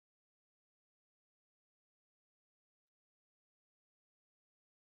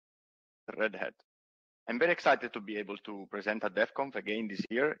Red Hat. I'm very excited to be able to present at DevConf again this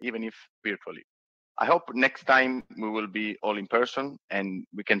year, even if virtually. I hope next time we will be all in person and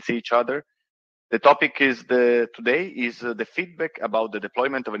we can see each other. The topic is today is the feedback about the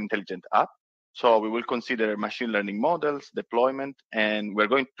deployment of an intelligent app. So we will consider machine learning models, deployment, and we're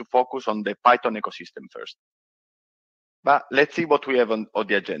going to focus on the Python ecosystem first. But let's see what we have on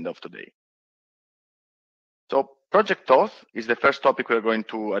the agenda of today. So Project Auth is the first topic we're going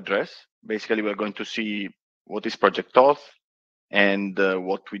to address. Basically, we're going to see what is Project Auth and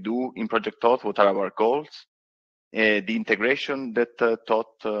what we do in Project Auth, what are our goals, the integration that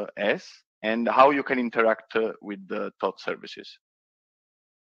Auth has, and how you can interact with the Auth services.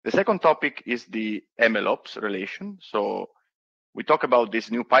 The second topic is the MLOps relation. So we talk about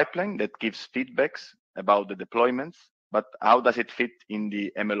this new pipeline that gives feedbacks about the deployments, but how does it fit in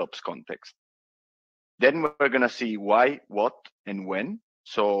the MLOps context? Then we're going to see why, what, and when.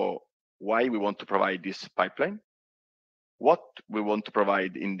 So why we want to provide this pipeline, what we want to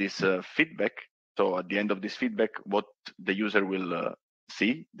provide in this feedback. So at the end of this feedback, what the user will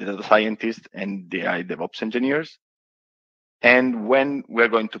see, the data scientist and the AI DevOps engineers, and when we're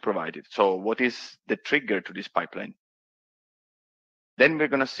going to provide it. So what is the trigger to this pipeline? Then we're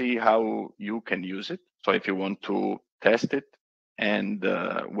going to see how you can use it. So if you want to test it and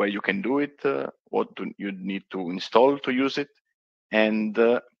where you can do it, what you need to install to use it. And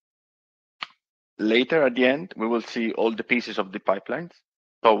later at the end, we will see all the pieces of the pipelines.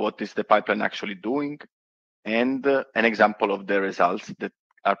 So what is the pipeline actually doing? And an example of the results that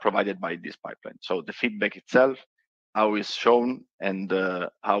are provided by this pipeline. So the feedback itself, how it's shown, and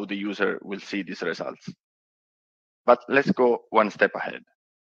how the user will see these results. But let's go one step ahead.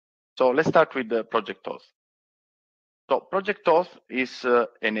 So let's start with the Project Auth. So Project Auth is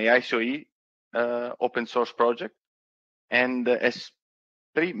an AICOE open source project and has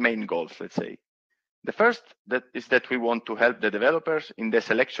three main goals, let's say. The first is that we want to help the developers in the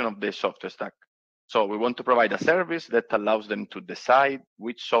selection of the software stack. So we want to provide a service that allows them to decide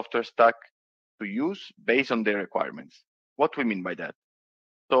which software stack to use based on their requirements. What we mean by that?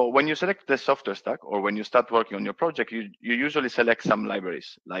 So when you select the software stack or when you start working on your project, you usually select some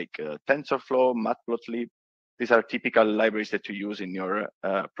libraries like TensorFlow, Matplotlib. These are typical libraries that you use in your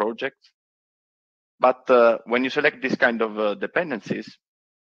projects. But when you select this kind of dependencies,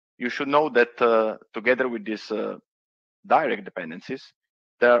 you should know that together with these direct dependencies,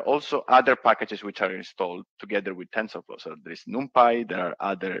 there are also other packages which are installed together with TensorFlow. So there is NumPy, there are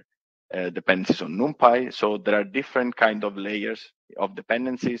other dependencies on NumPy. So there are different kind of layers of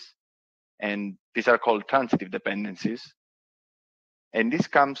dependencies, and these are called transitive dependencies. And this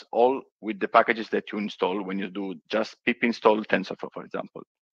comes all with the packages that you install when you do just pip install TensorFlow, for example.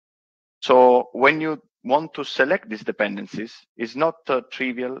 So when you want to select these dependencies, it's not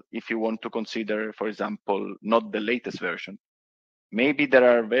trivial if you want to consider, for example, not the latest version. Maybe there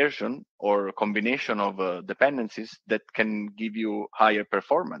are version or a combination of dependencies that can give you higher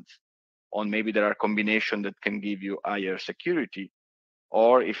performance, or maybe there are combination that can give you higher security.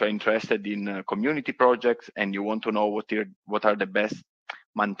 Or if you're interested in community projects and you want to know what are the best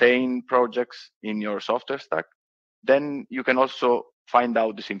maintained projects in your software stack, then you can also find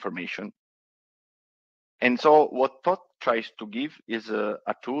out this information. And so what Auth tries to give is a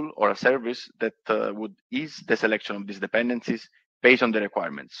tool or a service that would ease the selection of these dependencies based on the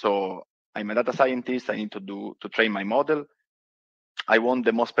requirements. So I'm a data scientist, I need to train my model. I want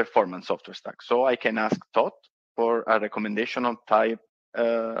the most performant software stack. So I can ask Auth for a recommendation of type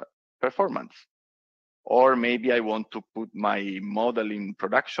performance. Or maybe I want to put my model in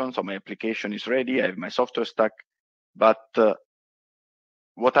production, so my application is ready, I have my software stack, but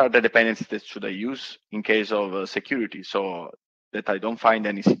what are the dependencies that should I use in case of security, so that I don't find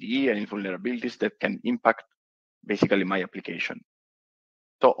any CVE, any vulnerabilities that can impact basically my application.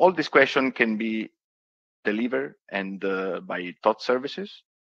 So all these questions can be delivered and by Auth services.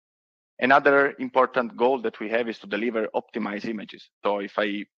 Another important goal that we have is to deliver optimized images. So if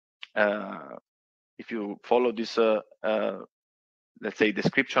you follow this, let's say,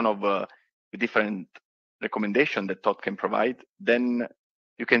 description of the different recommendation that Auth can provide, then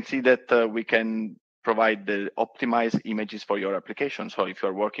you can see that we can provide the optimized images for your application. So if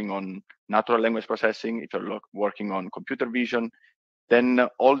you're working on natural language processing, if you're working on computer vision, then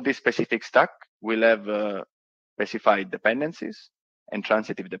all this specific stack will have specified dependencies and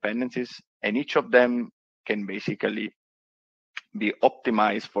transitive dependencies, and each of them can basically be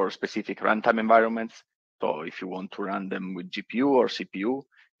optimized for specific runtime environments. So if you want to run them with GPU or CPU,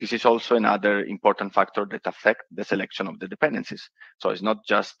 this is also another important factor that affects the selection of the dependencies. So it's not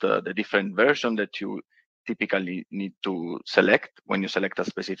just the different version that you typically need to select when you select a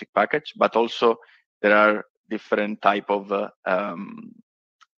specific package, but also there are different type of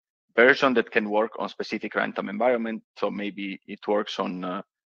version that can work on specific runtime environment. So maybe it works on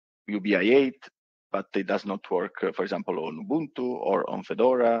UBI 8, but it does not work, for example, on Ubuntu or on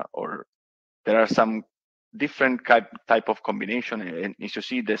Fedora, or there are some different type of combination. And as you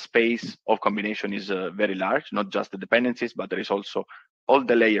see, the space of combination is very large, not just the dependencies, but there is also all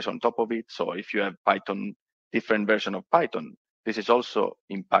the layers on top of it. So if you have Python, different version of Python, this is also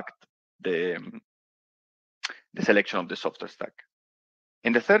impact the selection of the software stack.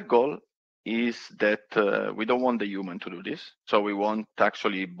 And the third goal is that we don't want the human to do this. So we want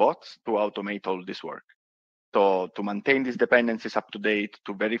actually bots to automate all this work. So to maintain these dependencies up to date,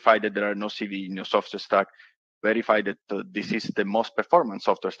 to verify that there are no CV in your software stack, verify that this is the most performant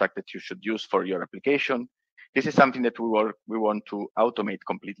software stack that you should use for your application. This is something that we want to automate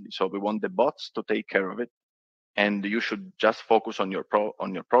completely. So we want the bots to take care of it, and you should just focus on your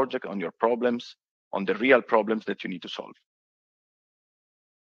project, on your problems, on the real problems that you need to solve.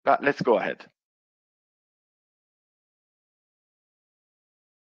 But let's go ahead.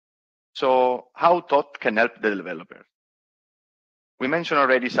 So how Tot can help the developer? We mentioned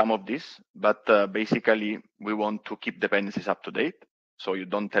already some of this, but basically we want to keep dependencies up to date, so you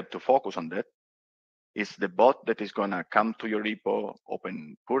don't have to focus on that. It's the bot that is gonna come to your repo,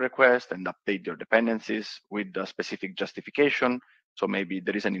 open pull request, and update your dependencies with a specific justification. So maybe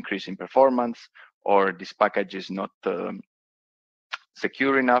there is an increase in performance, or this package is not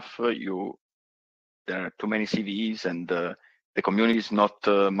secure enough. There are too many CVEs, and the community is not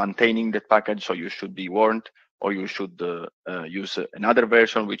maintaining that package, so you should be warned, or you should use another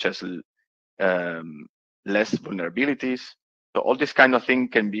version which has less vulnerabilities. So all this kind of thing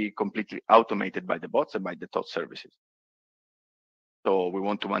can be completely automated by the bots and by the Tot services. So we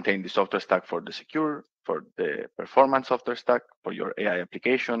want to maintain the software stack for the secure, for the performance software stack, for your AI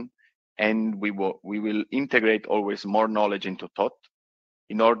application, and we will integrate always more knowledge into Tot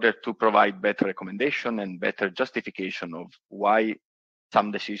in order to provide better recommendation and better justification of why some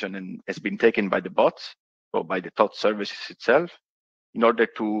decision has been taken by the bots or by the Tot services itself, in order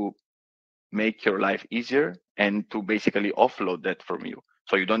to make your life easier and to basically offload that from you.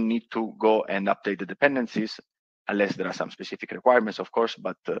 So you don't need to go and update the dependencies unless there are some specific requirements, of course,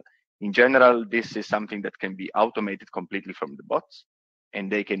 but in general, this is something that can be automated completely from the bots, and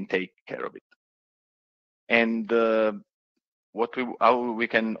they can take care of it. And how we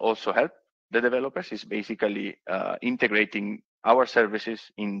can also help the developers is basically integrating our services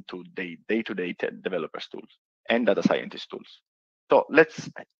into the day-to-day developers tools and data scientist tools. So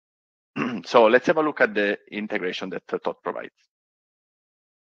let's have a look at the integration that Tot provides.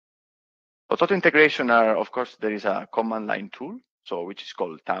 So Tot integration are, of course, there is a command line tool, so which is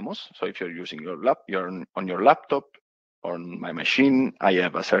called Tamos. So if you're using you're on your laptop, on my machine, I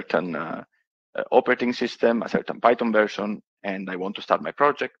have a certain operating system, a certain Python version, and I want to start my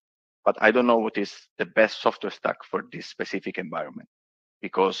project, but I don't know what is the best software stack for this specific environment,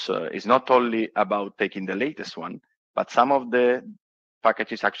 because it's not only about taking the latest one, but some of the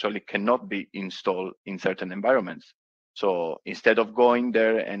packages actually cannot be installed in certain environments. So instead of going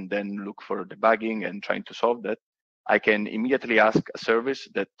there and then look for debugging and trying to solve that, I can immediately ask a service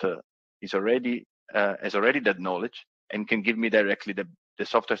that has already that knowledge and can give me directly the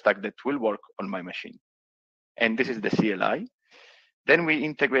software stack that will work on my machine. And this is the CLI. Then we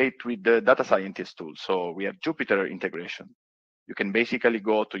integrate with the data scientist tool. So we have Jupyter integration. You can basically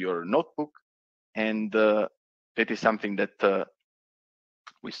go to your notebook, and that is something that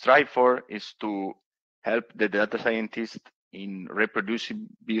we strive for, is to help the data scientist in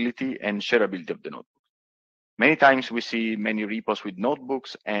reproducibility and shareability of the notebook. Many times we see many repos with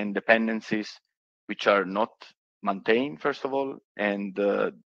notebooks and dependencies which are not maintained, first of all, and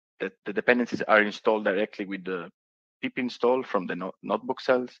the dependencies are installed directly with the pip install from the notebook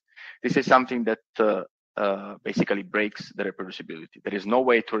cells. This is something that basically breaks the reproducibility. There is no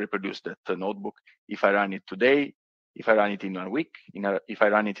way to reproduce that notebook if I run it today, if I run it in a week, if I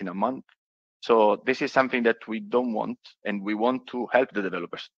run it in a month. So this is something that we don't want, and we want to help the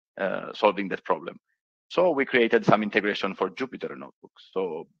developers solving that problem. So we created some integration for Jupyter notebooks.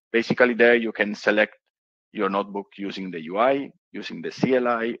 So basically there you can select your notebook using the UI, using the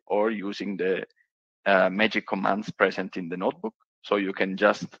CLI, or using the magic commands present in the notebook. So you can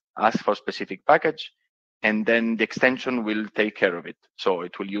just ask for a specific package, and then the extension will take care of it. So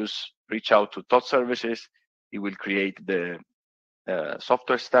it will reach out to Tot services. It will create the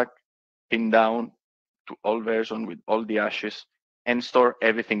software stack, pin down to all version with all the hashes, and store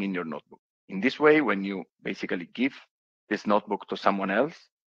everything in your notebook. In this way, when you basically give this notebook to someone else,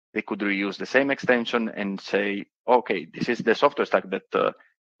 they could reuse the same extension and say, okay, this is the software stack that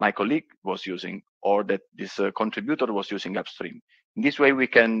my colleague was using, or that this contributor was using upstream. In this way, we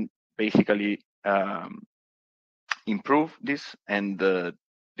can basically improve this, and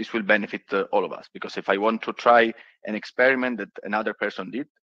this will benefit all of us. Because if I want to try an experiment that another person did,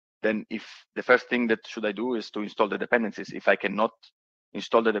 then if the first thing that should I do is to install the dependencies. If I cannot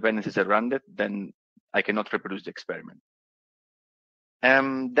install the dependencies and run it, then I cannot reproduce the experiment.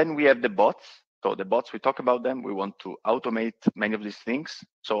 Then we have the bots. So the bots, we talk about them. We want to automate many of these things.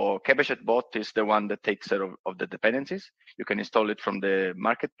 So Cabechet bot is the one that takes care of the dependencies. You can install it from the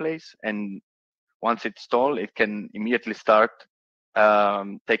marketplace, and once it's installed, it can immediately start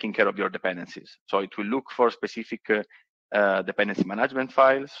taking care of your dependencies. So it will look for specific dependency management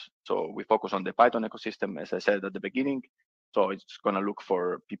files. So we focus on the Python ecosystem, as I said at the beginning. So it's going to look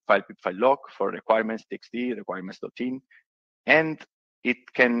for pipfile log, for requirements, txt, requirements.in, and it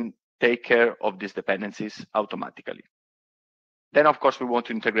can take care of these dependencies automatically. Then, of course, we want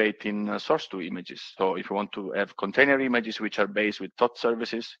to integrate in source-to images. So if you want to have container images which are based with TOT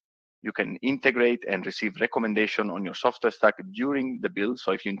services, you can integrate and receive recommendation on your software stack during the build.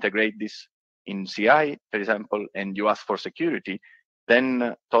 So if you integrate this in CI, for example, and you ask for security,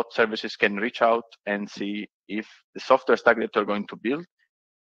 then TOT services can reach out and see if the software stack that you're going to build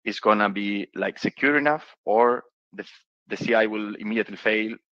is going to be like secure enough, or the CI will immediately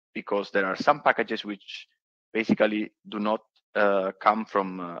fail because there are some packages which basically do not come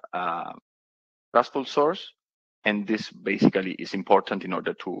from a trustful source. And this basically is important in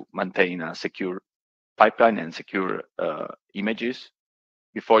order to maintain a secure pipeline and secure images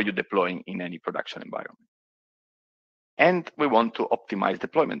before you deploying in any production environment. And we want to optimize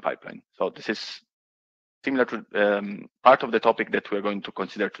deployment pipeline. So this is similar to part of the topic that we're going to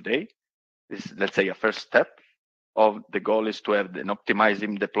consider today. This is, let's say, a first step of the goal is to have an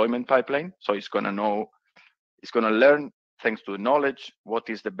optimizing deployment pipeline. So it's going to know, it's going to learn, thanks to the knowledge, what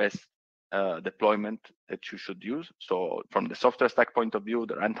is the best deployment that you should use. So from the software stack point of view,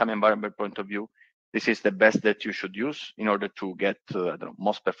 the runtime environment point of view, this is the best that you should use in order to get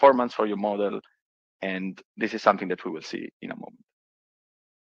most performance for your model. And this is something that we will see in a moment.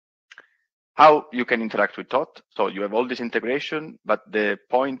 How you can interact with TOT. So you have all this integration, but the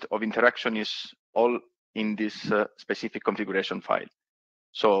point of interaction is all in this specific configuration file.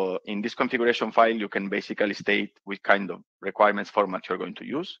 So in this configuration file, you can basically state which kind of requirements format you're going to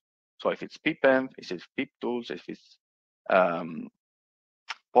use. So if it's pipenv, if it's piptools, if it's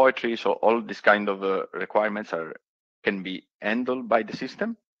poetry, so all these kind of requirements can be handled by the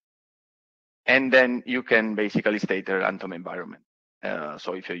system. And then you can basically state a runtime environment.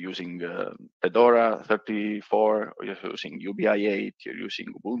 So if you're using Fedora 34, or you're using UBI 8, you're using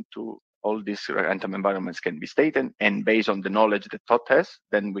Ubuntu, all these runtime environments can be stated, and based on the knowledge that TOT has,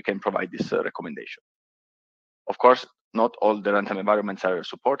 then we can provide this recommendation. Of course, not all the runtime environments are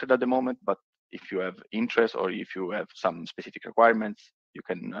supported at the moment, but if you have interest or if you have some specific requirements, you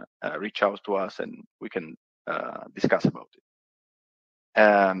can reach out to us and we can discuss about it.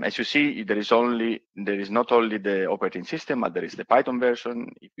 As you see, there is not only the operating system, but there is the Python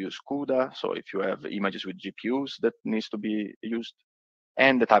version. If you use CUDA, so if you have images with GPUs that needs to be used,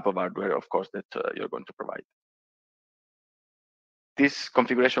 and the type of hardware, of course, that you're going to provide. This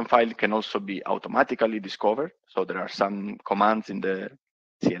configuration file can also be automatically discovered. So there are some commands in the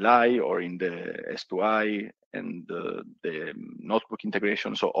CLI or in the S2I and the notebook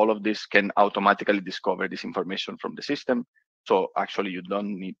integration. So all of this can automatically discover this information from the system. So actually, you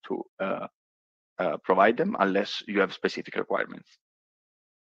don't need to provide them unless you have specific requirements.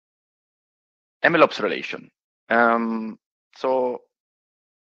 MLOps relation. So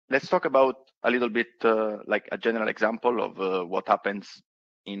let's talk about a little bit like a general example of what happens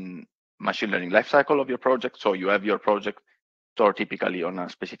in machine learning lifecycle of your project. So you have your project stored typically on a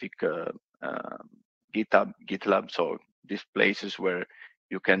specific GitHub, GitLab. So these places where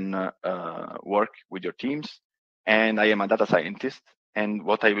you can work with your teams. And I am a data scientist. And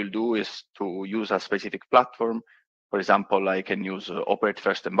what I will do is to use a specific platform. For example, I can use Operate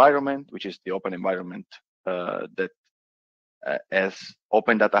First environment, which is the open environment that has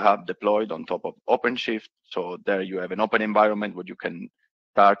Open Data Hub deployed on top of OpenShift. So there you have an open environment where you can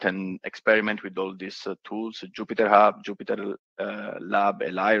start and experiment with all these tools, Jupyter Hub, Jupyter Lab,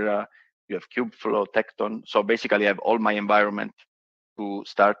 Elira, you have Kubeflow, Tekton. So basically I have all my environment to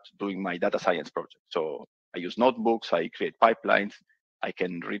start doing my data science project. So I use notebooks, I create pipelines, I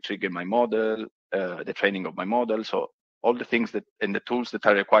can retrigger my model, the training of my model. So all the things that and the tools that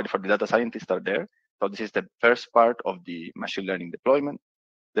are required for the data scientist are there. So this is the first part of the machine learning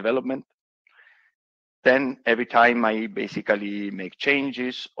development. Then every time I basically make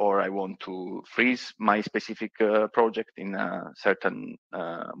changes or I want to freeze my specific project in a certain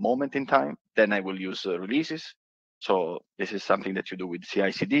moment in time, then I will use releases. So this is something that you do with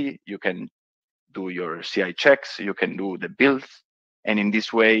CI/CD. You can do your CI checks, you can do the builds, and in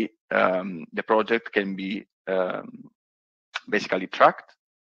this way, the project can be basically tracked,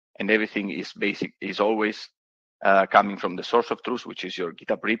 and everything is always coming from the source of truth, which is your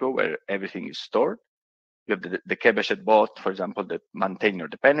GitHub repo, where everything is stored. You have the Kebeshet bot, for example, that maintain your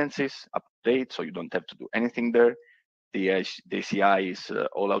dependencies up to date, so you don't have to do anything there. The CI is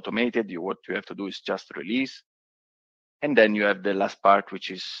all automated. What you have to do is just release. And then you have the last part,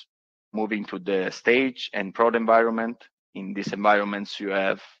 which is moving to the stage and prod environment. In these environments, you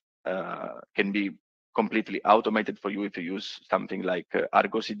have can be completely automated for you if you use something like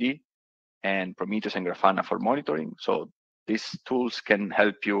Argo CD and Prometheus and Grafana for monitoring. So these tools can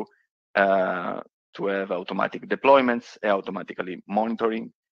help you to have automatic deployments, automatically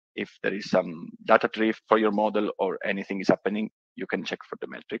monitoring. If there is some data drift for your model or anything is happening, you can check for the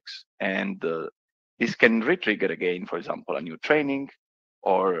metrics. And this can re-trigger again, for example, a new training,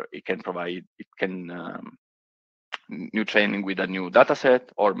 or it can new training with a new data set,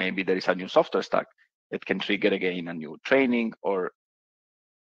 or maybe there is a new software stack that can trigger again a new training or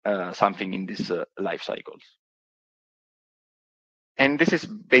something in these life cycles. And this is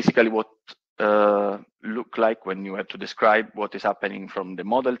basically what look like when you have to describe what is happening from the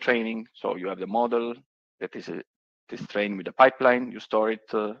model training. So you have the model that is trained with a pipeline. You store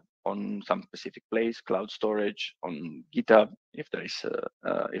it on some specific place, cloud storage, on GitHub, if there is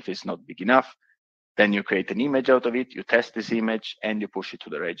if it's not big enough. Then you create an image out of it, you test this image, and you push it to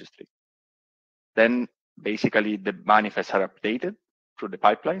the registry. Then basically the manifests are updated through the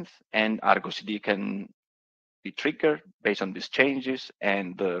pipelines, and Argo CD can be triggered based on these changes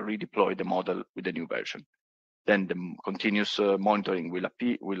and redeploy the model with the new version. Then the continuous monitoring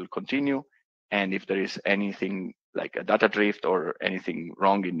will continue, and if there is anything like a data drift or anything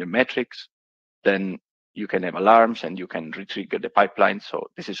wrong in the metrics, then you can have alarms and you can re-trigger the pipeline. So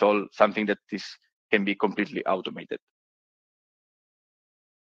this is all something that can be completely automated.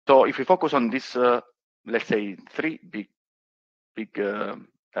 So if we focus on this, let's say three big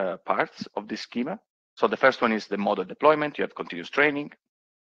parts of this schema. So the first one is the model deployment. You have continuous training.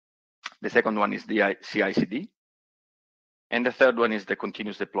 The second one is the CI/CD. And the third one is the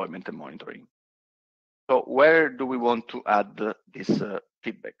continuous deployment and monitoring. So where do we want to add this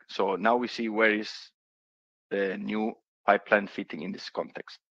feedback? So now we see where is the new pipeline fitting in this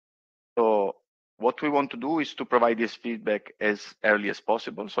context. So what we want to do is to provide this feedback as early as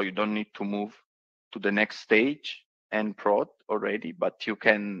possible. So you don't need to move to the next stage and prod already, but you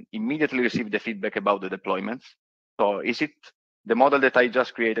can immediately receive the feedback about the deployments. So is it the model that I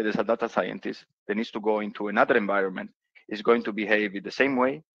just created as a data scientist that needs to go into another environment is going to behave in the same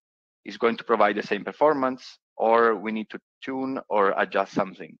way, is going to provide the same performance, or we need to tune or adjust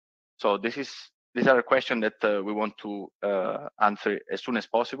something? So these are a question that we want to answer as soon as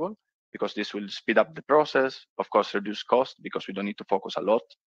possible, because this will speed up the process, of course, reduce cost because we don't need to focus a lot,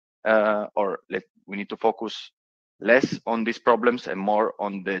 we need to focus less on these problems and more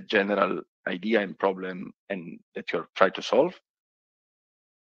on the general idea and problem and that you're trying to solve.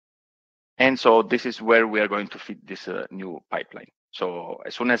 And so this is where we are going to fit this new pipeline. So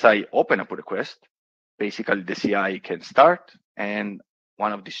as soon as I open a pull request, basically the CI can start, and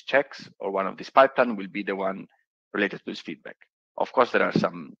one of these checks or one of these pipeline will be the one related to this feedback. Of course, there are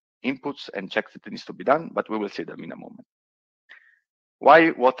some inputs and checks that needs to be done, but we will see them in a moment. Why,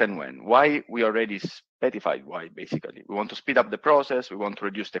 what, and when? Why? We already specified why, basically. We want to speed up the process, we want to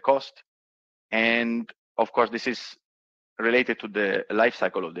reduce the cost, and of course, this is related to the life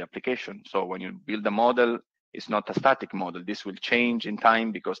cycle of the application. So when you build a model, it's not a static model. This will change in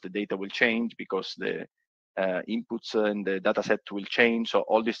time because the data will change, because the inputs and the data set will change. So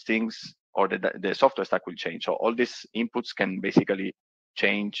all these things, or the software stack will change. So all these inputs can basically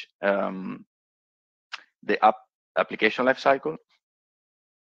change the application life cycle.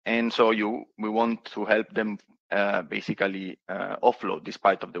 And so we want to help them basically offload this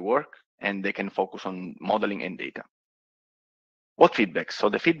part of the work, and they can focus on modeling and data. What feedback? So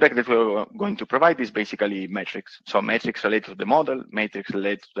the feedback that we're going to provide is basically metrics. So metrics related to the model, metrics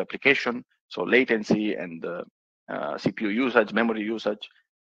related to the application, so latency and CPU usage, memory usage,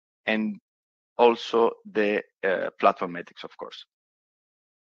 and also the platform metrics, of course.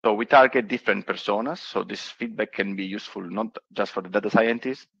 So we target different personas. So this feedback can be useful not just for the data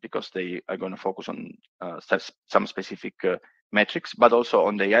scientists, because they are going to focus on some specific metrics, but also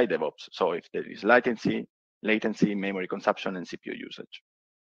on the AI DevOps. So if there is latency, memory consumption, and CPU usage.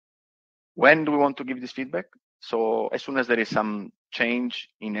 When do we want to give this feedback? So as soon as there is some change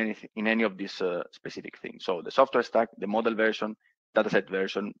in any of these specific things. So the software stack, the model version, dataset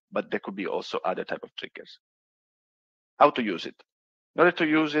version, but there could be also other type of triggers. How to use it? In order to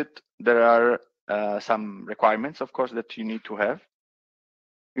use it, there are some requirements, of course, that you need to have.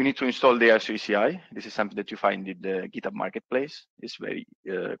 You need to install the ACI. This is something that you find in the GitHub Marketplace. It's very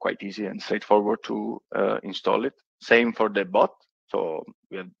quite easy and straightforward to install it. Same for the bot. So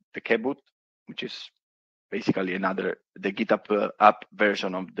we have the kboot, which is basically the GitHub app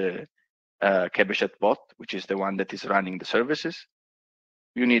version of the Kebeshet bot, which is the one that is running the services.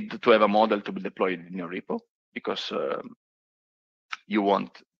 You need to have a model to be deployed in your repo because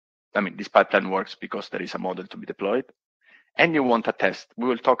this pipeline works because there is a model to be deployed. And you want a test. We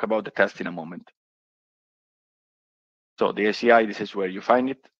will talk about the test in a moment. So the ACI, this is where you find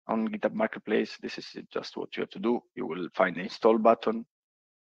it on GitHub Marketplace. This is just what you have to do. You will find the install button.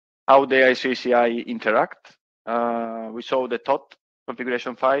 How the ACI interact. We saw the tot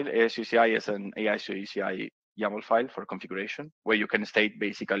configuration file. ACI is an ACI YAML file for configuration, where you can state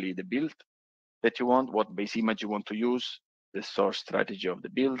basically the build that you want, what base image you want to use, the source strategy of the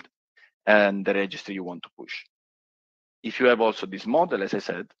build, and the registry you want to push. If you have also this model, as I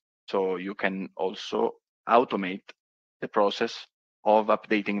said, so you can also automate the process of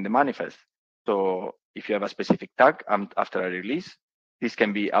updating the manifest. So if you have a specific tag after a release, this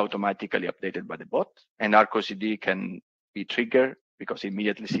can be automatically updated by the bot, and ArcoCD can be triggered because it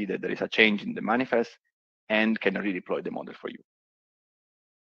immediately see that there is a change in the manifest and can redeploy the model for you.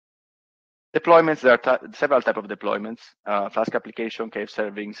 Deployments, there are several types of deployments. Flask application, Cave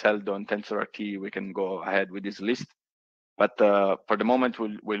serving, Seldon, TensorRT, we can go ahead with this list. But for the moment,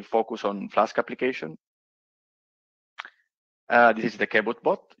 we'll focus on Flask application. This is the kboot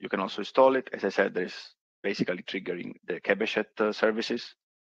bot. You can also install it. As I said, there's basically triggering the Kebeshet services.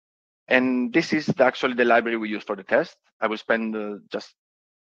 And this is actually the library we use for the test. I will spend just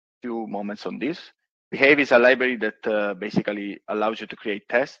a few moments on this. Behave is a library that basically allows you to create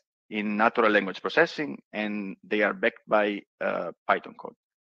tests in natural language processing, and they are backed by Python code.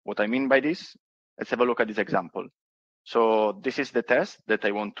 What I mean by this, let's have a look at this example. So this is the test that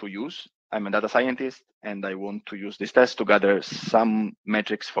I want to use. I'm a data scientist, and I want to use this test to gather some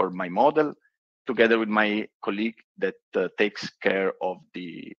metrics for my model, together with my colleague that takes care of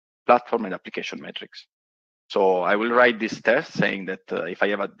the platform and application metrics. So I will write this test saying that if I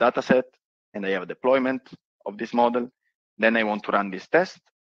have a data set and I have a deployment of this model, then I want to run this test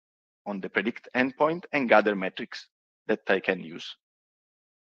on the predict endpoint and gather metrics that I can use.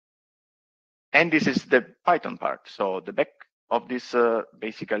 And this is the Python part. So the back of this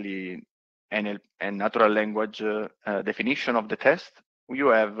basically NL and natural language definition of the test, you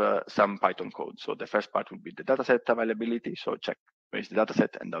have some Python code. So the first part will be the dataset availability. So check where is the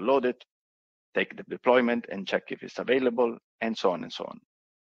dataset and download it, take the deployment and check if it's available, and so on and so on.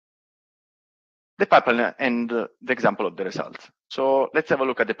 The pipeline and the example of the results. So let's have a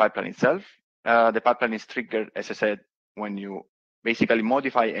look at the pipeline itself. The pipeline is triggered, as I said, when you basically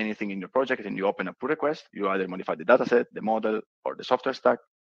modify anything in your project and you open a pull request. You either modify the dataset, the model, or the software stack.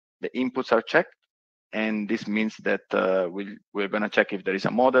 The inputs are checked, and this means that we're going to check if there is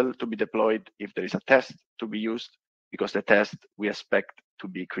a model to be deployed, if there is a test to be used, because the test we expect to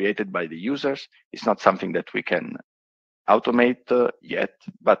be created by the users. It's not something that we can automate yet,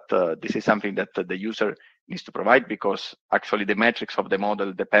 but this is something that the user needs to provide, because actually the metrics of the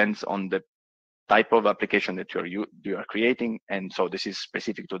model depends on the type of application that you are creating, and so this is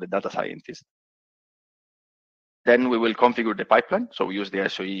specific to the data scientist. Then we will configure the pipeline. So we use the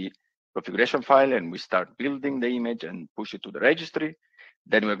SOE configuration file, and we start building the image and push it to the registry.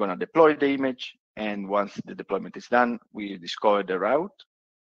 Then we're going to deploy the image, and once the deployment is done, we discover the route,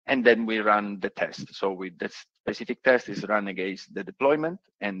 and then we run the test. So with that specific test is run against the deployment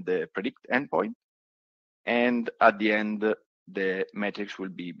and the predict endpoint, and at the end, the metrics will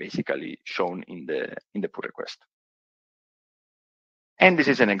be basically shown in the pull request. And this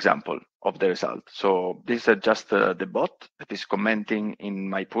is an example of the result. So this is just the bot that is commenting in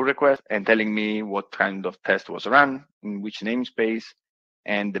my pull request and telling me what kind of test was run, in which namespace,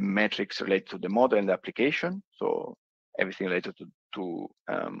 and the metrics related to the model and the application. So everything related to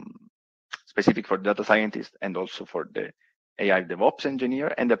specific for data scientist and also for the AI DevOps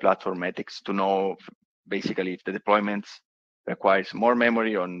engineer, and the platform metrics to know basically if the deployments requires more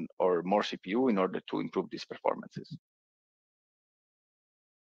memory or more CPU in order to improve these performances.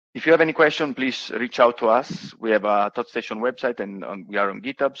 If you have any question, please reach out to us. We have a ThoughtStation website, and we are on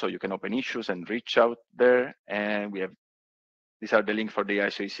GitHub, so you can open issues and reach out there. And these are the links for the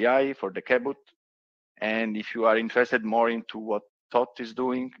ACI, for the kboot. And if you are interested more into what Tot is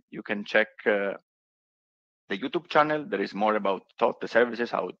doing. You can check the YouTube channel. There is more about Tot, the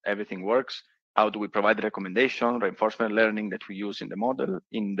services, how everything works, how do we provide recommendation, reinforcement learning that we use in the model,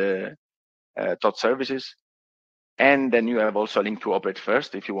 in the Tot services. And then you have also a link to Operate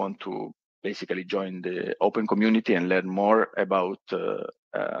First if you want to basically join the open community and learn more about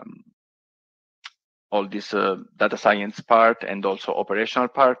all this data science part and also operational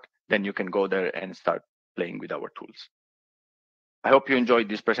part. Then you can go there and start playing with our tools. I hope you enjoyed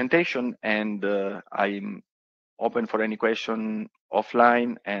this presentation, and I'm open for any question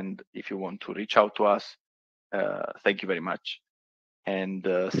offline. And if you want to reach out to us, thank you very much, and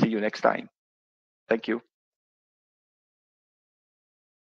see you next time. Thank you.